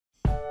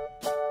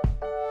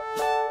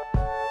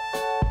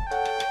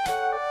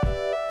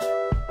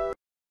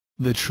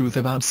The Truth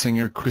About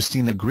Singer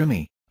Christina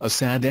Grimmie, A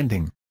Sad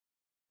Ending.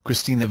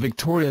 Christina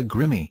Victoria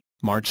Grimmie,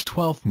 March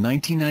 12,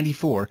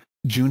 1994,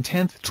 June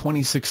 10,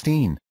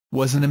 2016,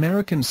 was an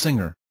American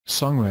singer,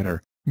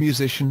 songwriter,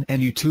 musician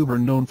and YouTuber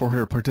known for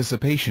her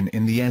participation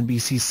in the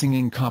NBC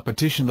singing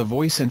competition The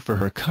Voice and for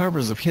her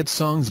covers of hit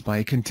songs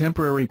by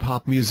contemporary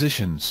pop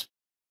musicians.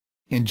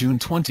 In June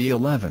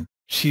 2011,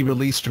 she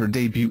released her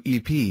debut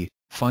EP,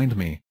 Find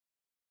Me.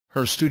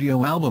 Her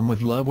studio album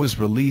With Love was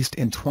released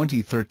in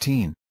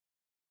 2013.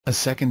 A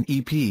second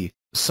EP,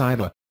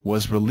 Sida,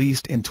 was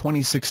released in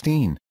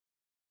 2016.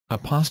 A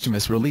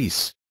posthumous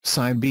release,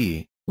 Side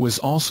B, was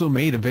also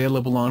made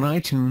available on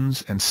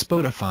iTunes and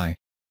Spotify.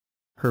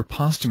 Her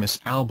posthumous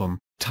album,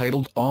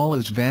 titled All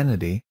Is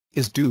Vanity,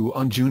 is due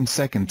on June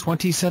 2,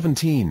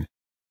 2017.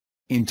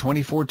 In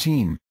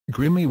 2014,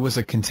 Grimmie was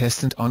a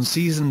contestant on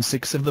Season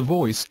 6 of The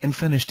Voice and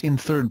finished in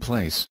third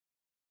place.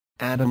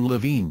 Adam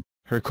Levine,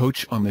 her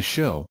coach on the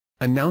show,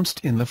 announced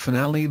in the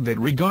finale that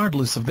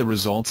regardless of the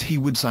results he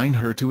would sign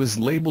her to his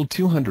label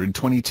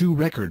 222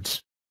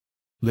 Records.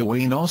 Lil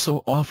Wayne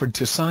also offered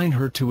to sign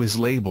her to his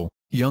label,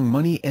 Young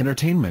Money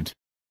Entertainment.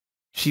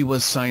 She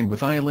was signed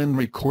with Island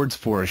Records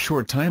for a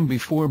short time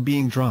before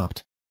being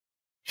dropped.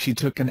 She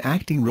took an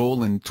acting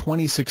role in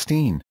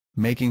 2016,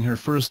 making her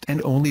first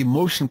and only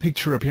motion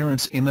picture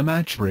appearance in The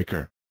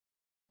Matchbreaker.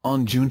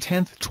 On June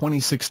 10,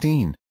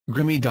 2016,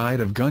 Grimmie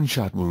died of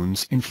gunshot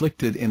wounds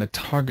inflicted in a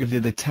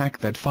targeted attack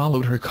that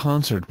followed her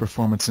concert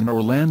performance in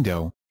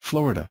Orlando,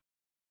 Florida.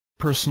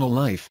 Personal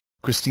life.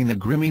 Christina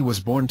Grimmie was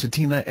born to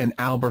Tina and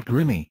Albert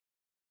Grimmie.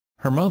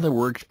 Her mother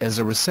worked as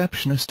a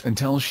receptionist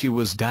until she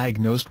was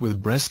diagnosed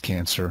with breast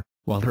cancer,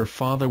 while her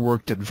father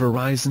worked at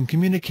Verizon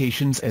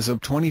Communications as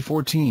of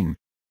 2014.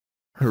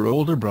 Her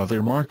older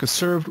brother Marcus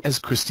served as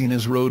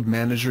Christina's road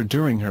manager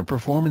during her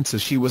performance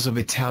as she was of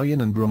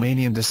Italian and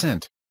Romanian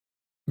descent.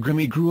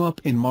 Grimmie grew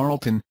up in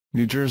Marlton,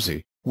 New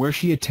Jersey, where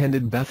she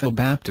attended Bethel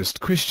Baptist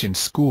Christian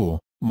School,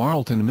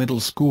 Marlton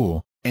Middle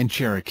School, and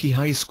Cherokee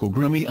High School.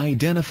 Grimmie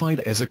identified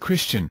as a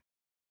Christian.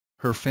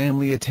 Her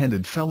family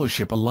attended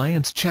Fellowship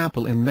Alliance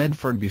Chapel in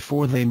Medford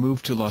before they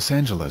moved to Los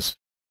Angeles.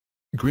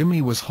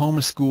 Grimmie was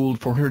homeschooled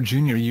for her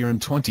junior year in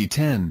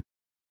 2010.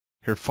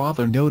 Her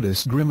father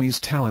noticed Grimmie's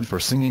talent for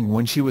singing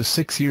when she was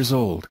 6 years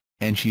old,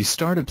 and she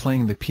started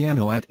playing the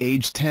piano at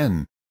age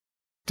 10.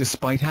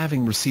 Despite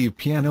having received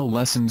piano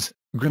lessons,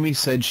 Grimmie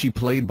said she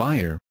played by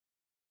ear.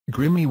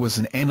 Grimmie was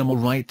an animal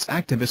rights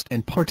activist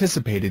and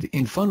participated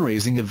in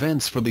fundraising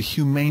events for the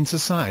Humane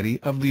Society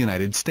of the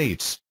United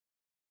States.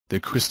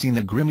 The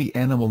Christina Grimmie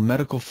Animal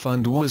Medical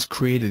Fund was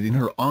created in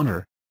her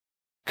honor.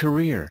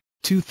 Career,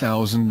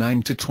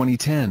 2009 to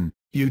 2010,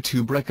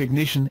 YouTube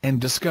recognition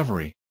and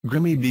discovery.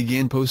 Grimmie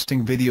began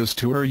posting videos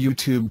to her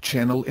YouTube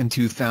channel in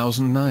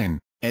 2009,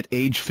 at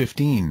age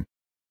 15.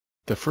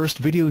 The first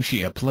video she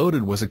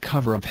uploaded was a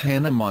cover of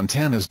Hannah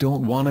Montana's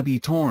Don't Wanna Be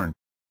Torn.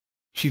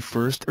 She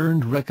first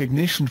earned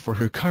recognition for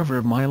her cover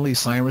of Miley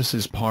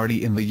Cyrus's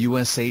Party in the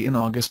USA in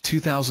August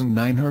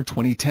 2009. Her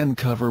 2010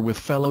 cover with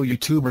fellow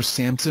YouTuber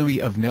Sam Tsui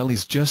of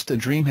Nelly's Just a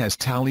Dream has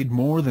tallied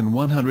more than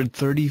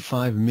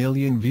 135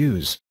 million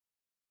views.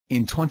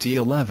 In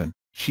 2011,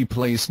 she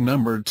placed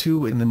number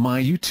 2 in the My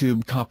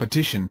YouTube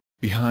competition,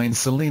 behind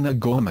Selena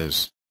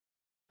Gomez.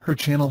 Her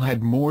channel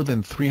had more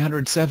than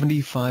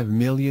 375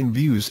 million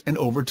views and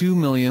over 2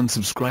 million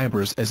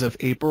subscribers as of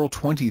April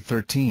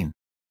 2013.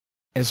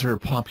 As her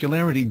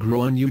popularity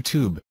grew on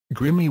YouTube,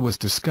 Grimmie was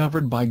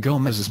discovered by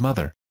Gomez's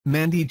mother,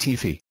 Mandy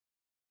Teefey.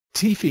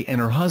 Teefey and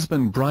her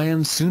husband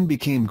Brian soon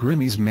became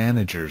Grimmie's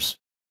managers.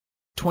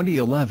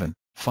 2011,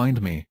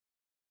 Find Me.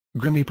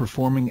 Grimmie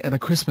performing at a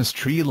Christmas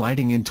tree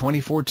lighting in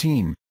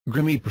 2014.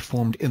 Grimmie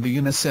performed in the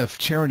UNICEF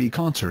charity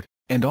concert,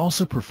 and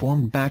also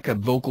performed backup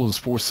vocals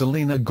for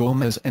Selena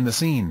Gomez and The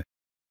Scene.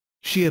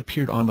 She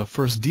appeared on the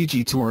first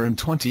DG tour in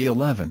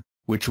 2011,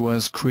 which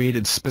was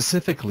created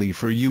specifically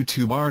for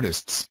YouTube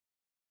artists.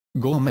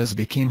 Gomez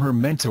became her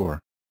mentor.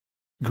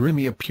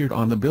 Grimmie appeared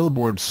on the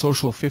Billboard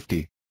Social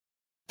 50.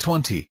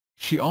 20.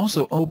 She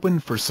also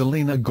opened for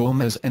Selena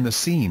Gomez and The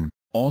Scene,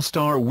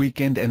 All-Star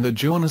Weekend and the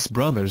Jonas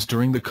Brothers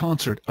during the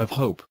Concert of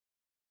Hope.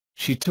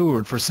 She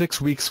toured for 6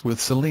 weeks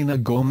with Selena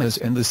Gomez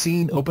and The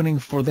Scene opening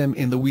for them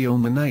in the We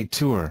Own the Night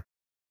tour.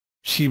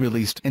 She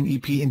released an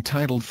EP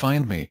entitled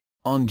Find Me,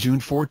 on June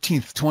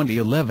 14,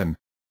 2011.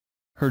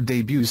 Her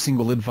debut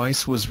single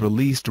Advice was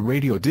released to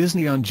Radio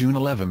Disney on June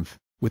 11,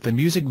 with a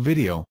music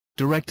video,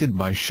 directed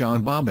by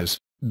Sean Bobbas,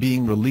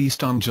 being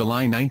released on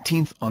July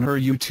 19 on her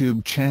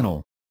YouTube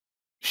channel.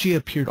 She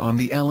appeared on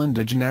The Ellen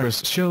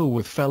DeGeneres Show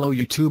with fellow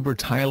YouTuber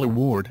Tyler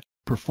Ward,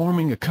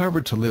 performing a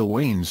cover to Lil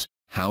Wayne's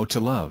How to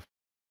Love.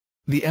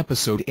 The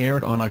episode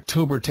aired on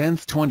October 10,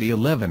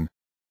 2011.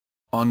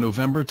 On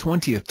November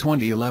 20,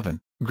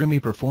 2011,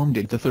 Grimmie performed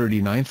at the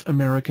 39th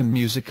American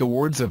Music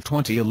Awards of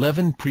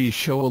 2011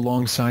 pre-show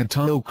alongside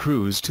Tom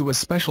Cruise to a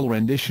special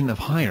rendition of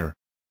Higher.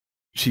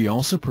 She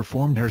also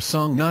performed her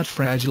song Not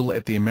Fragile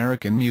at the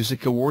American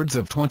Music Awards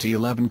of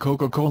 2011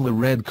 Coca-Cola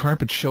Red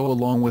Carpet Show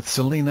along with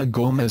Selena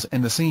Gomez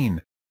and The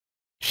Scene.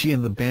 She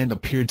and the band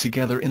appeared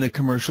together in a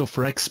commercial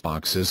for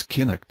Xbox's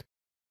Kinect.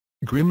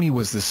 Grimmie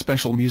was the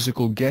special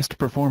musical guest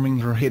performing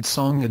her hit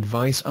song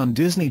Advice on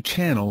Disney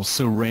Channel's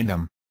So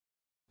Random,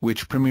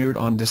 which premiered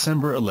on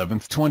December 11,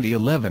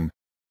 2011.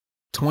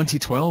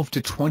 2012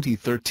 to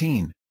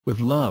 2013, with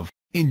Love.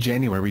 In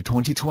January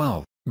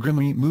 2012,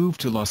 Grimmie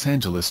moved to Los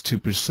Angeles to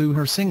pursue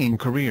her singing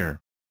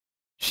career.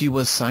 She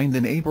was signed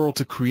in April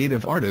to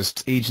Creative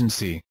Artists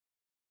Agency.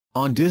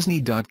 On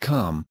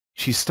Disney.com,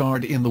 she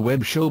starred in the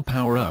web show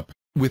Power Up,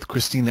 with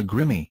Christina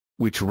Grimmie,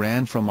 which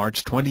ran from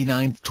March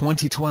 29,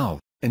 2012,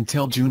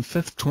 until June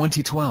 5,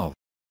 2012.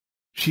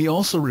 She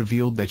also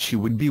revealed that she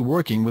would be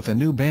working with a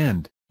new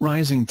band,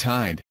 Rising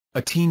Tide,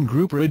 a teen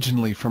group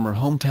originally from her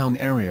hometown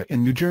area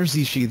in New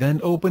Jersey. She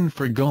then opened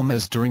for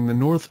Gomez during the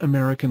North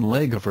American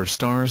leg of her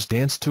Stars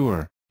Dance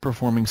Tour,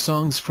 performing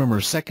songs from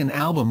her second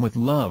album with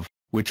Love,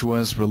 which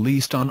was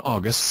released on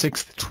August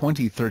 6,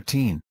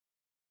 2013.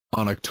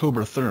 On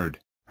October 3,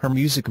 her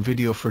music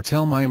video for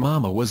Tell My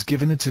Mama was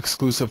given its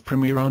exclusive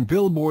premiere on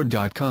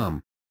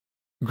Billboard.com.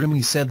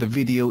 Grimmie said the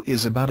video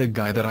is about a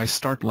guy that I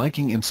start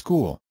liking in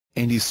school,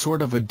 and he's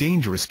sort of a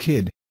dangerous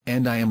kid,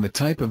 and I am the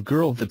type of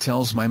girl that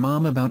tells my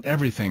mom about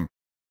everything.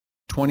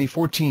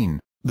 2014,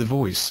 The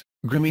Voice.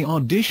 Grimmie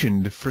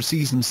auditioned for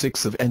Season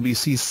 6 of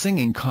NBC's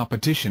singing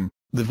competition,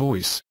 The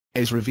Voice,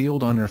 as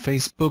revealed on her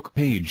Facebook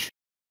page.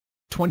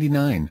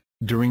 29.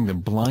 During the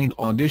blind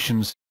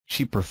auditions,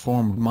 she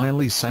performed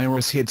Miley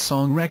Cyrus' hit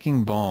song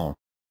Wrecking Ball.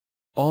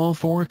 All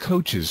four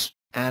coaches,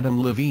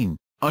 Adam Levine,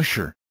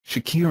 Usher,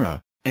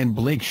 Shakira, and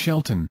Blake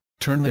Shelton,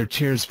 turned their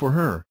chairs for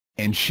her,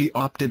 and she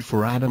opted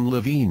for Adam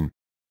Levine.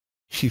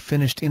 She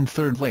finished in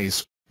third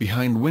place,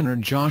 behind winner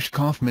Josh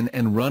Kaufman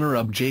and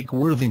runner-up Jake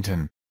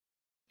Worthington.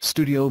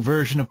 Studio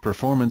version of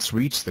performance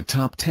reached the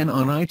top 10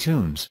 on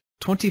iTunes,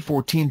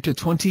 2014 to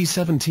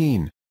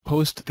 2017,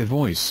 post The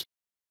Voice.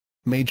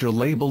 Major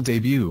label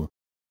debut.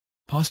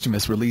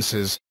 Posthumous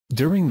releases.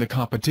 During the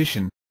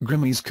competition,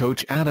 Grimmie's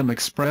coach Adam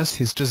expressed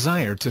his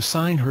desire to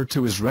sign her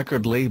to his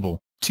record label,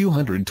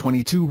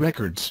 222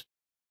 Records.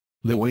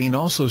 Lil Wayne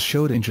also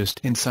showed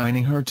interest in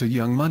signing her to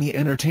Young Money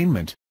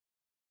Entertainment.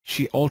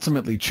 She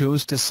ultimately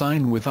chose to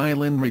sign with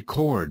Island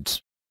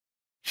Records.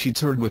 She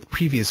toured with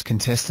previous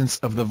contestants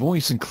of The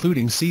Voice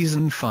including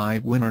Season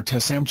 5 winner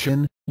Tessam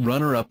Chin,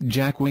 runner-up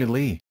Jack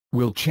Whaley,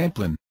 Will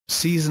Champlin,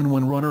 Season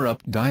 1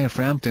 runner-up Dia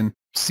Frampton,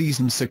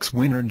 Season 6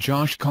 winner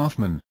Josh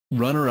Kaufman,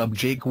 runner-up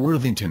Jake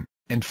Worthington,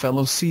 and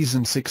fellow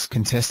Season 6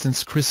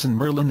 contestants Kristen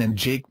Merlin and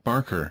Jake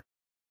Barker.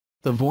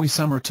 The Voice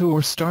Summer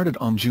Tour started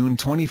on June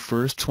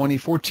 21,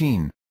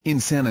 2014, in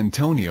San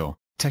Antonio,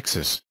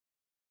 Texas.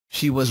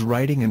 She was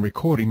writing and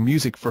recording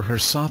music for her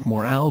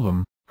sophomore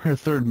album, her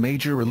third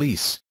major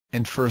release,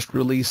 and first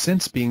release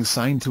since being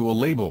signed to a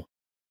label.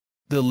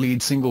 The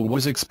lead single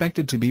was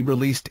expected to be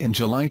released in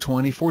July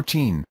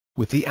 2014,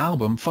 with the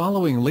album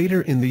following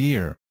later in the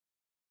year.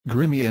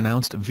 Grimmie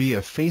announced via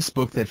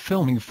Facebook that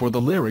filming for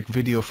the lyric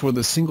video for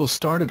the single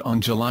started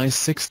on July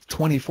 6,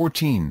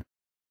 2014.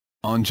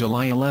 On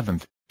July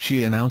 11,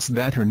 she announced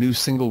that her new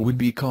single would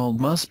be called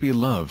Must Be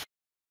Love.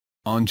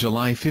 On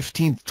July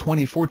 15,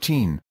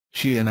 2014,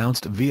 she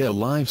announced via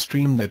live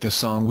stream that the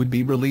song would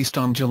be released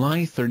on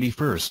July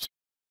 31.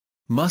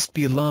 Must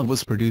Be Love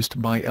was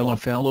produced by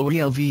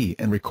LFLOELV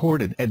and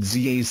recorded at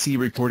ZAC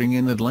Recording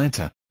in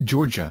Atlanta,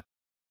 Georgia.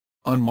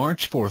 On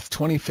March 4,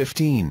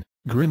 2015,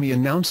 Grimmie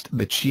announced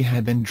that she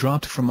had been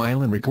dropped from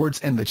Island Records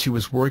and that she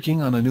was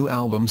working on a new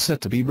album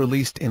set to be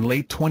released in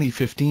late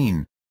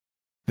 2015.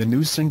 The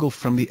new single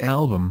from the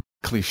album,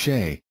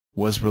 Cliché,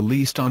 was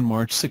released on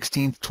March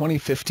 16,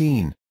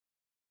 2015.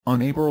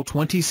 On April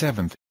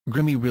 27,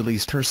 Grimmie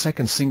released her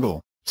second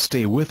single,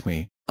 Stay With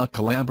Me, a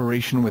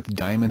collaboration with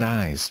Diamond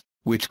Eyes,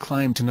 which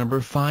climbed to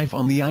number 5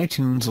 on the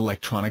iTunes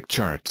electronic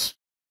charts.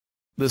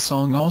 The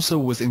song also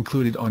was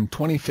included on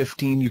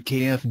 2015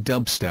 UKF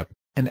Dubstep,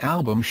 an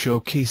album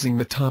showcasing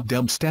the top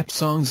dubstep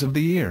songs of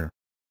the year.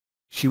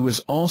 She was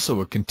also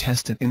a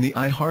contestant in the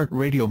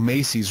iHeartRadio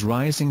Macy's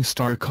Rising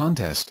Star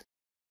contest.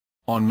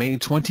 On May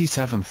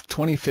 27,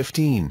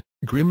 2015,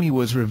 Grimmie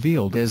was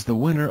revealed as the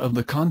winner of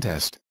the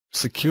contest,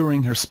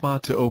 securing her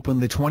spot to open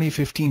the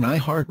 2015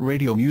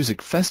 iHeartRadio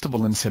Music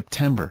Festival in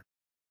September.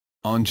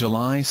 On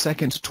July 2,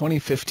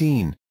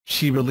 2015,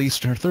 she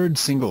released her third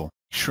single,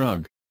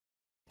 Shrug.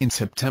 In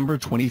September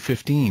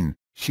 2015,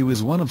 she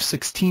was one of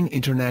 16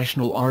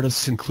 international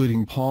artists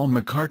including Paul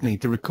McCartney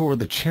to record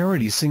the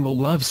charity single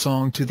Love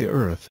Song to the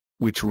Earth,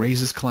 which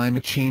raises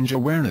climate change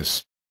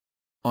awareness.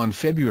 On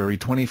February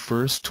 21,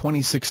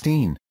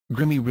 2016,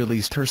 Grimmie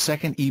released her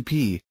second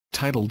EP,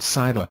 titled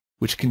Sida,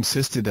 which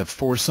consisted of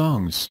 4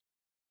 songs.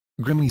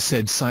 Grimmie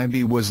said Side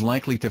B was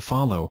likely to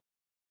follow.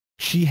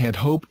 She had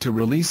hoped to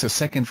release a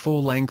second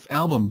full-length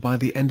album by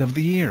the end of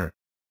the year.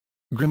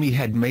 Grimmie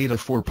had made a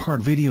 4-part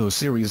video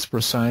series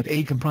for Side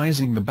A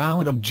comprising the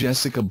Ballad of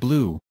Jessica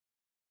Blue.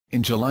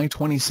 In July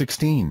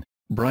 2016,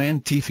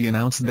 Brian Teefy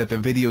announced that the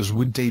videos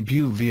would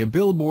debut via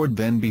Billboard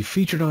then be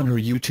featured on her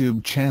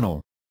YouTube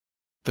channel.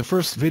 The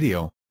first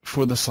video,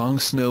 for the song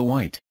Snow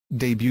White,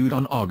 debuted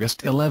on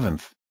August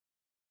 11.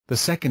 The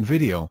second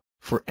video,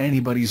 for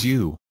Anybody's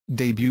You,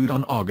 debuted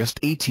on August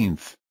 18.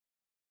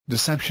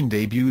 Deception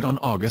debuted on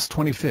August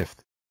 25.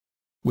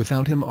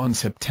 Without Him on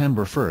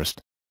September 1.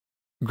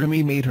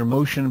 Grimmie made her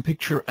motion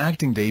picture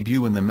acting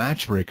debut in The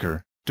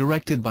Matchbreaker,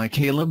 directed by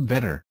Caleb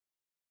Better.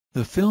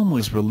 The film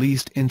was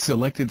released in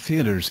selected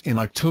theaters in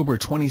October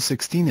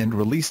 2016 and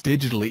released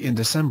digitally in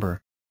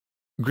December.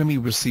 Grimmie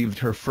received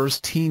her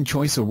first Teen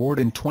Choice Award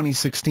in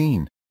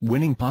 2016,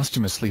 winning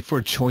posthumously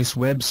for Choice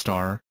Web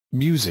Star,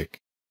 Music.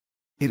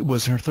 It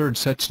was her third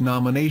such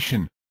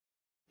nomination.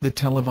 The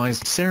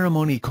televised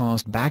ceremony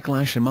caused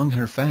backlash among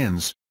her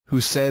fans, who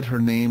said her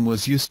name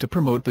was used to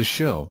promote the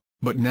show,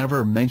 but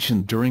never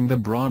mentioned during the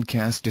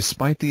broadcast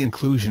despite the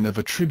inclusion of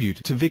a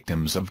tribute to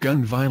victims of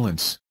gun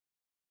violence.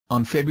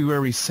 On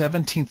February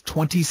 17,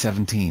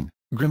 2017,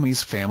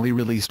 Grimmie's family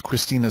released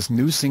Christina's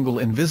new single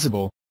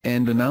Invisible,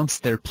 and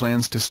announced their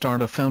plans to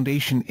start a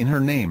foundation in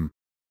her name.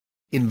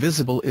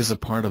 Invisible is a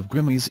part of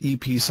Grimmie's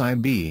EP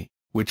Side B,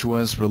 which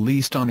was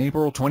released on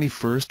April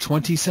 21,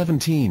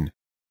 2017.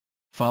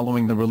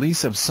 Following the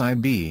release of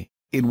Side B,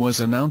 it was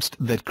announced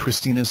that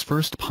Christina's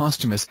first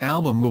posthumous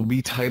album will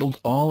be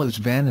titled All Is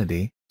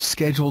Vanity,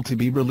 scheduled to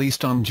be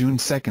released on June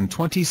 2,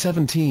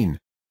 2017.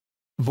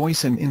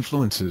 Voice and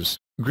influences: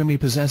 Grimmie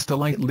possessed a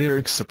light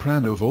lyric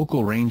soprano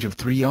vocal range of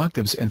 3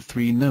 octaves and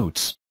 3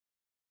 notes.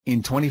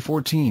 In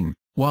 2014,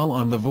 while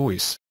on The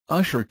Voice,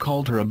 Usher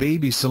called her a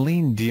baby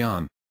Celine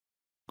Dion.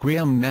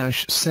 Graham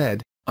Nash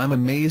said, "I'm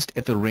amazed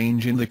at the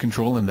range and the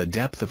control and the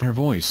depth of her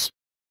voice.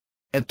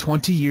 At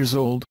 20 years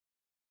old?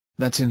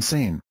 That's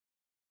insane."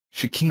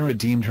 Shakira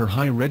deemed her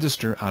high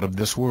register out of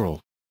this world.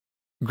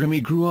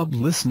 Grimmie grew up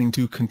listening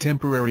to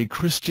contemporary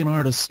Christian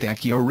artist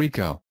Aki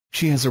Rico.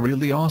 "She has a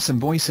really awesome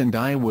voice and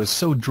I was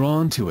so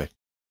drawn to it.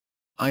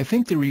 I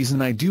think the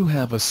reason I do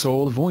have a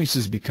soul voice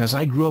is because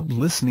I grew up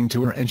listening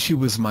to her and she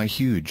was my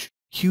huge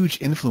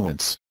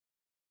influence.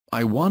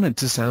 I wanted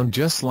to sound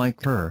just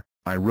like her.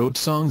 I wrote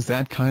songs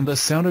that kinda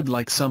sounded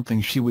like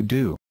something she would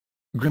do."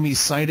 Grimmie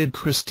cited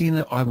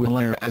Christina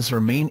Aguilera as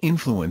her main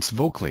influence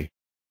vocally.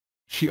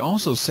 She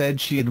also said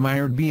she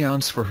admired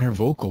Beyoncé for her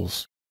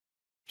vocals.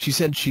 She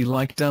said she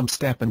liked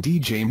dubstep and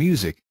DJ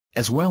music,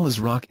 as well as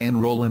rock and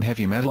roll and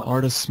heavy metal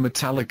artists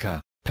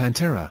Metallica,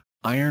 Pantera,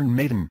 Iron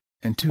Maiden,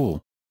 and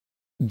Tool.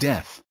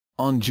 Death: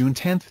 on June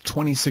 10,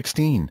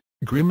 2016,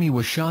 Grimmie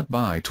was shot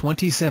by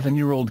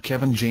 27-year-old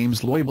Kevin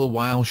James Loibl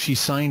while she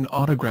signed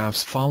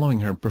autographs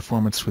following her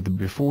performance with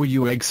Before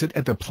You Exit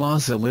at the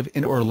Plaza Live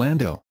in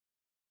Orlando.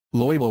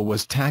 Loibl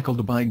was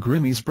tackled by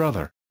Grimmie's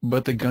brother,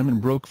 but the gunman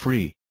broke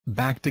free,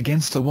 backed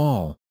against the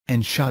wall,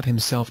 and shot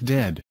himself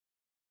dead.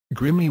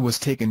 Grimmie was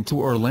taken to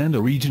Orlando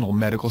Regional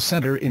Medical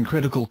Center in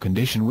critical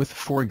condition with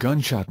 4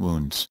 gunshot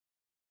wounds.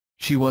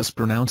 She was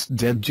pronounced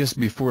dead just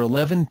before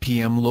 11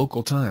 p.m.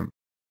 local time.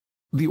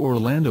 The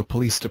Orlando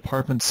Police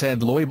Department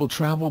said Loibl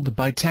traveled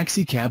by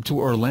taxicab to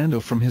Orlando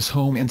from his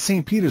home in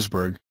St.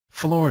 Petersburg,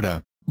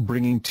 Florida,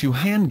 bringing 2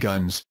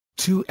 handguns,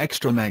 2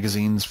 extra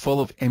magazines full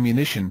of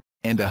ammunition,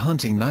 and a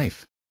hunting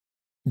knife.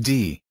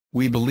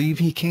 "We believe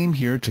he came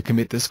here to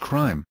commit this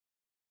crime."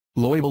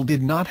 Loibl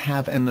did not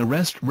have an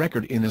arrest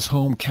record in his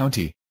home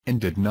county,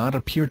 and did not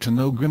appear to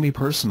know Grimmie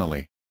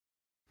personally.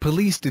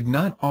 Police did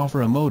not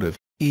offer a motive,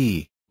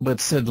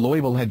 but said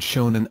Loibl had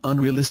shown an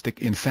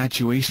unrealistic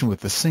infatuation with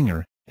the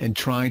singer, and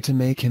tried to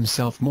make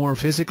himself more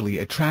physically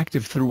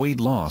attractive through weight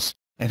loss,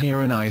 and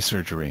hair and eye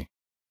surgery.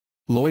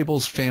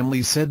 Loibl's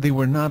family said they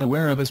were not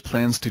aware of his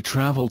plans to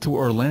travel to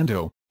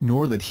Orlando,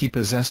 nor that he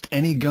possessed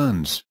any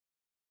guns.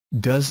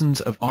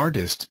 Dozens of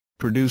artists,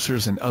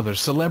 producers and other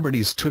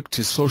celebrities took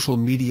to social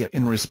media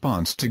in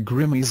response to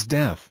Grimmie's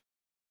death.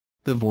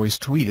 The Voice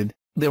tweeted,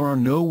 "There are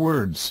no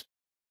words.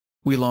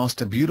 We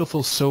lost a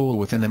beautiful soul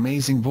with an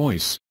amazing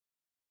voice."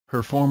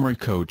 Her former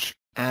coach,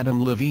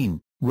 Adam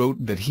Levine,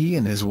 wrote that he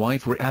and his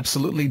wife were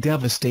absolutely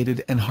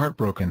devastated and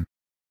heartbroken.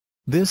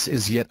 "This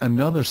is yet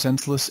another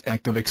senseless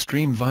act of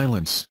extreme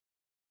violence."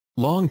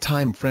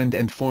 Longtime friend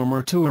and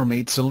former tour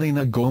mate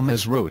Selena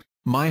Gomez wrote,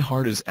 "My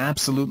heart is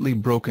absolutely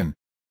broken.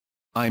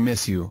 I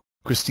miss you,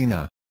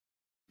 Christina."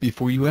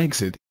 Before You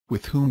Exit,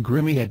 with whom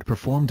Grimmie had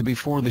performed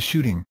before the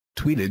shooting,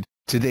 tweeted,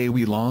 "Today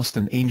we lost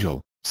an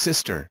angel,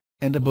 sister,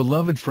 and a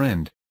beloved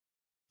friend."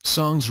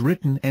 Songs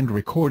written and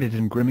recorded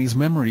in Grimmie's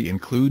memory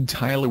include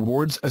Tyler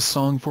Ward's A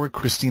Song for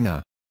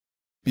Christina,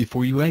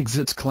 Before You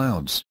Exit's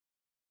Clouds,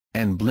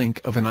 and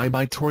Blink of an Eye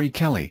by Tori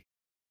Kelly.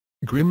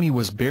 Grimmie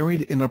was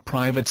buried in a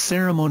private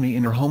ceremony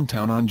in her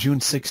hometown on June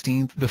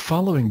 16. The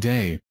following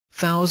day,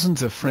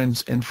 thousands of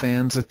friends and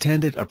fans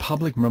attended a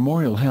public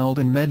memorial held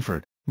in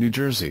Medford, New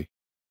Jersey.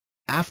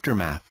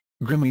 Aftermath: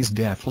 Grimmie's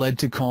death led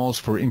to calls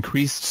for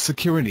increased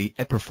security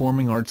at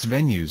performing arts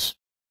venues.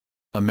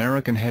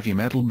 American heavy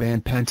metal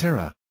band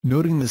Pantera,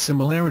 noting the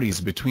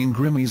similarities between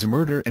Grimmie's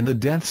murder and the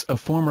deaths of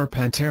former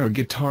Pantera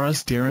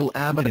guitarist Daryl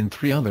Abbott and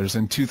 3 others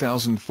in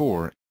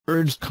 2004,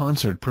 urged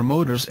concert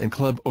promoters and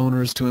club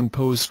owners to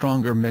impose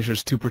stronger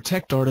measures to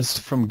protect artists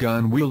from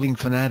gun-wielding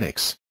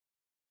fanatics.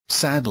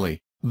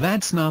 Sadly,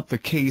 that's not the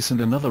case,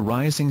 and another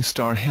rising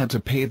star had to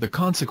pay the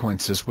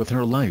consequences with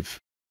her life.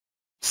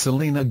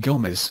 Selena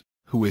Gomez,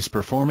 who was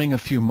performing a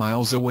few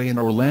miles away in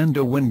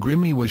Orlando when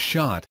Grimmie was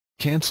shot,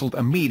 cancelled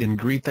a meet and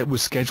greet that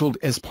was scheduled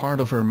as part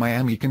of her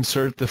Miami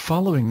concert the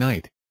following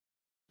night.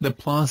 The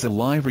Plaza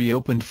Live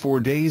reopened 4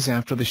 days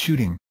after the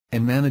shooting,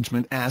 and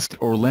management asked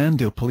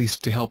Orlando police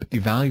to help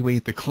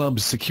evaluate the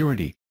club's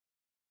security.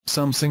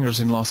 Some singers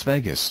in Las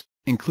Vegas,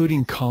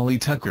 including Collie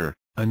Tucker,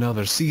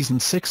 another Season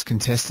 6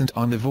 contestant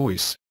on The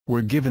Voice,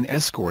 were given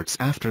escorts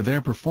after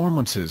their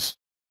performances.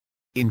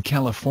 In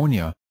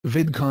California,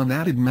 VidCon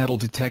added metal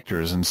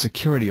detectors and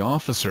security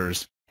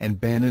officers, and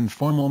banned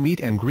informal meet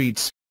and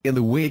greets, in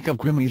the wake of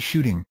Grimmie's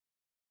shooting.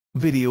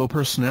 Video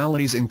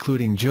personalities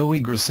including Joey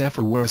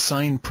Graceffa were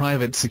assigned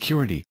private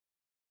security.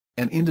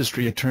 An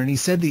industry attorney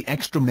said the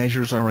extra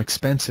measures are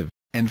expensive,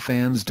 and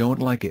fans don't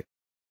like it.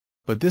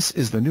 But this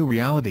is the new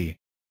reality.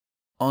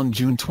 On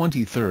June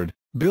 23,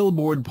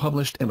 Billboard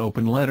published an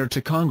open letter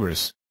to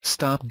Congress,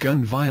 Stop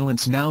Gun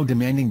Violence Now,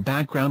 demanding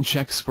background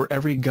checks for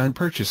every gun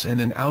purchase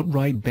and an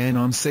outright ban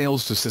on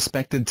sales to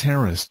suspected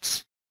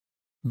terrorists.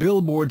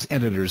 Billboard's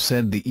editors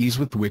said the ease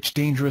with which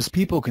dangerous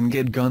people can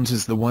get guns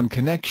is the one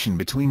connection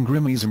between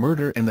Grimmie's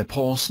murder and the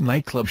Pulse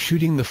nightclub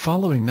shooting the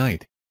following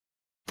night.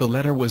 The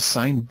letter was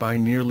signed by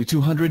nearly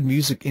 200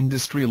 music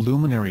industry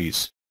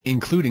luminaries,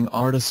 including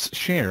artists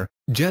Cher,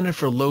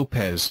 Jennifer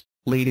Lopez,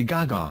 Lady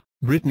Gaga,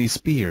 Britney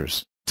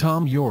Spears,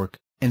 Tom York,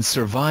 and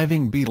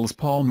surviving Beatles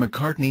Paul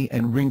McCartney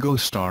and Ringo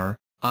Starr,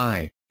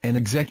 and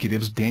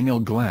executives Daniel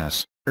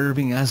Glass,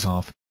 Irving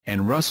Azoff,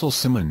 and Russell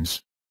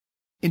Simmons.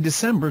 In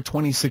December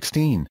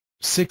 2016,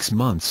 6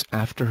 months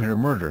after her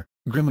murder,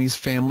 Grimmie's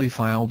family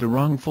filed a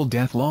wrongful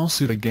death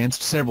lawsuit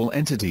against several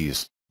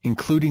entities,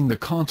 including the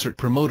concert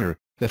promoter,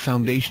 the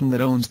foundation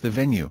that owns the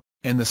venue,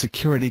 and the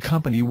security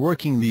company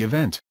working the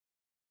event.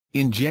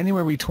 In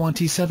January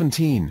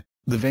 2017,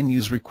 the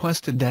venues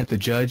requested that the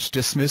judge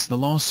dismiss the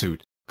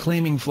lawsuit,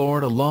 claiming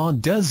Florida law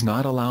does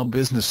not allow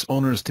business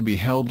owners to be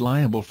held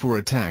liable for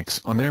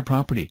attacks on their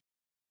property.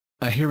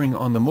 A hearing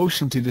on the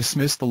motion to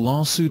dismiss the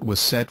lawsuit was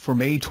set for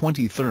May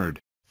 23.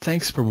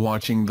 Thanks for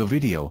watching the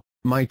video.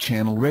 My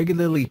channel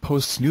regularly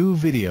posts new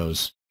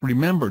videos.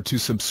 Remember to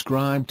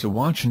subscribe to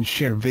watch and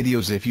share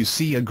videos if you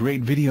see a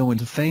great video, and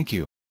to thank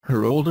you.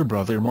 Her older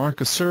brother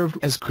Marcus served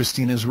as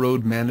Christina's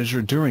road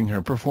manager during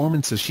her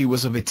performances. She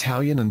was of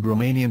Italian and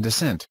Romanian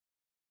descent.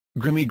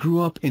 Grimmie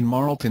grew up in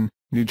Marlton,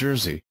 New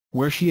Jersey,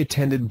 where she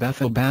attended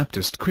Bethel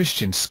Baptist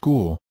Christian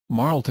School,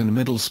 Marlton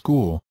Middle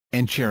School,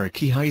 and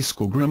Cherokee High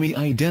School. Grimmie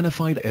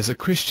identified as a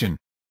Christian.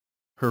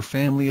 Her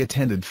family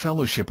attended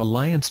Fellowship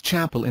Alliance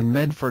Chapel in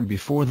Medford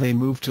before they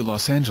moved to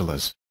Los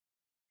Angeles.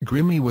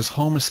 Grimmie was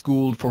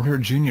homeschooled for her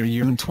junior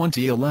year. In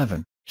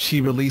 2011,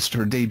 she released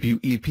her debut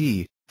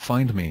EP,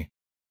 Find Me.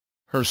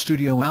 Her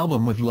studio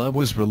album With Love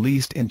was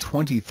released in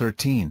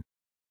 2013.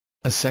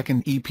 A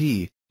second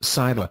EP,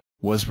 Sida,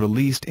 was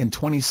released in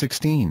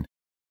 2016.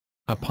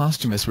 A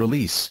posthumous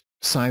release,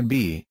 Side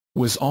B,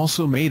 was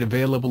also made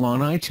available on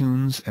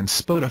iTunes and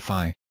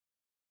Spotify.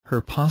 Her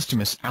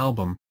posthumous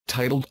album,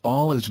 titled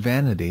All Is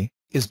Vanity,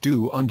 is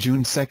due on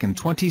June 2,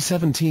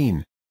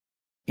 2017.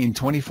 In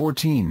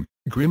 2014,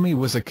 Grimmie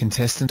was a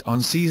contestant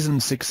on Season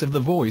 6 of The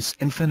Voice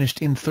and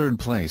finished in 3rd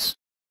place.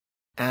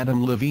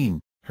 Adam Levine,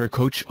 her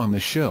coach on the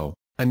show,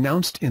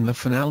 announced in the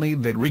finale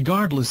that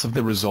regardless of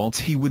the results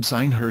he would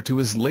sign her to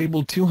his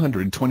label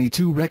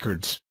 222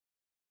 Records.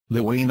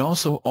 Lil Wayne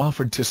also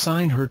offered to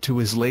sign her to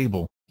his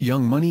label,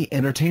 Young Money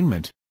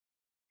Entertainment.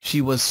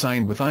 She was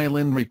signed with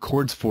Island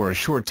Records for a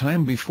short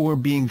time before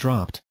being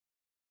dropped.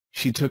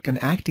 She took an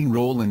acting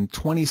role in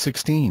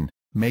 2016,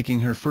 making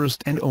her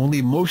first and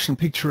only motion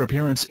picture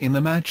appearance in The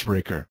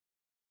Matchbreaker.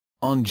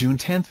 On June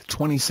 10,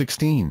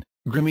 2016,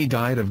 Grimmie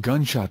died of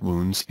gunshot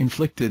wounds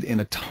inflicted in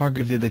a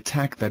targeted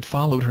attack that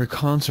followed her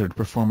concert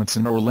performance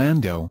in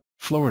Orlando,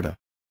 Florida.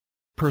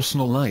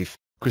 Personal life: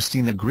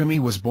 Christina Grimmie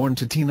was born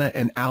to Tina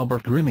and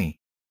Albert Grimmie.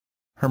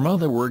 Her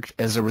mother worked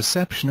as a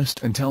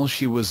receptionist until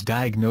she was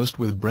diagnosed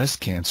with breast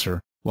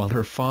cancer, while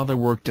her father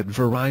worked at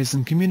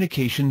Verizon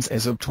Communications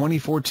as of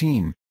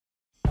 2014.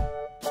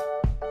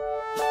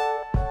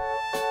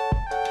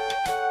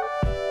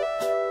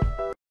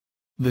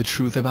 The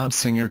truth about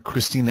singer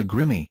Christina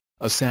Grimmie: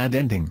 a sad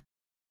ending.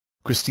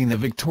 Christina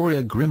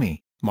Victoria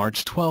Grimmie,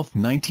 March 12,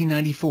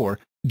 1994,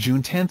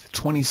 June 10,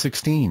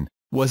 2016,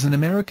 was an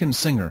American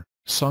singer,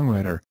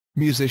 songwriter,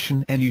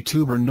 musician and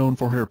YouTuber known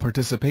for her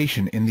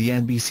participation in the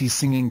NBC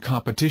singing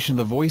competition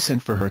The Voice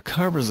and for her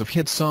covers of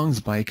hit songs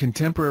by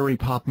contemporary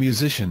pop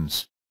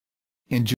musicians. In